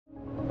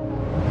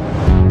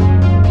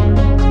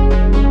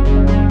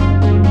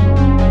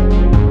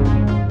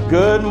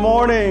Good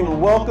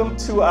morning. Welcome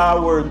to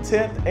our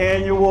 10th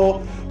annual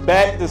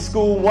Back to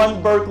School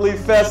OneBerkeley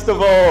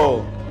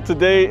Festival.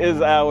 Today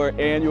is our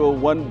annual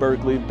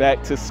OneBerkeley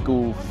Back to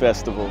School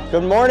Festival.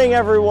 Good morning,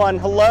 everyone.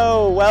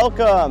 Hello,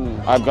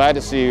 welcome. I'm glad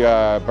to see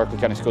Berkeley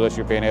County School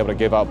District being able to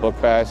give out book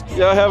bags.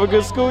 Y'all have a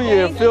good school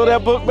year. Fill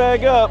that book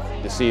bag up.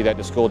 To see that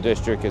the school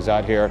district is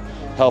out here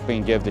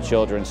helping give the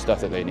children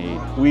stuff that they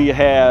need. We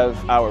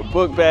have our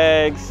book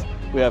bags,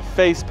 we have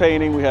face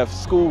painting, we have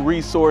school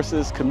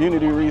resources,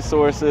 community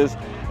resources,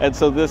 and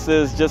so this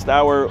is just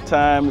our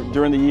time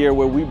during the year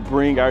where we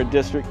bring our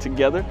district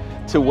together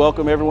to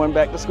welcome everyone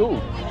back to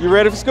school. You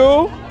ready for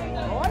school?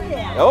 Oh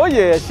yeah. Oh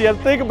yeah, she had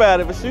to think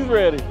about it, but she's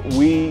ready.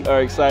 We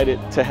are excited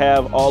to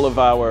have all of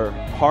our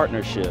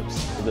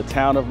partnerships. The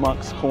town of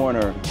Moncks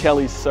Corner,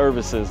 Kelly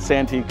Services,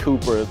 Santee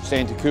Cooper.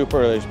 Santee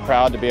Cooper is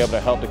proud to be able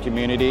to help the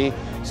community.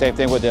 Same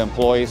thing with the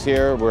employees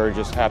here. We're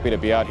just happy to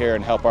be out here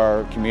and help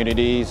our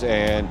communities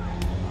and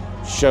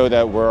show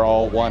that we're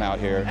all one out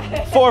here.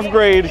 4th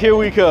grade, here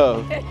we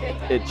come.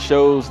 It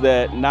shows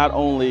that not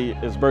only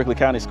is Berkeley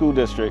County School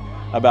District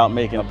about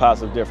making a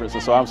positive difference,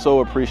 and so I'm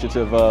so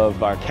appreciative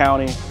of our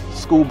county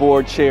school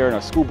board chair and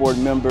our school board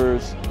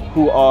members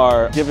who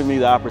are giving me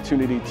the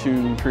opportunity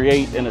to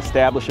create and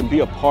establish and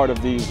be a part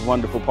of these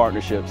wonderful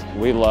partnerships.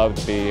 We love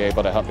to be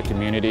able to help the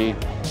community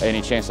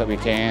any chance that we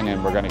can,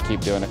 and we're going to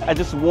keep doing it. I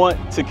just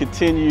want to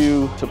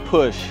continue to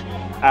push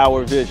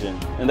our vision,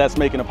 and that's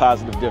making a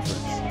positive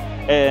difference.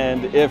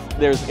 And if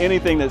there's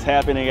anything that's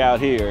happening out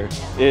here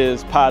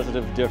is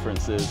positive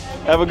differences.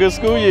 Have a good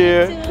school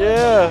year.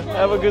 Yeah,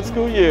 have a good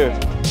school year.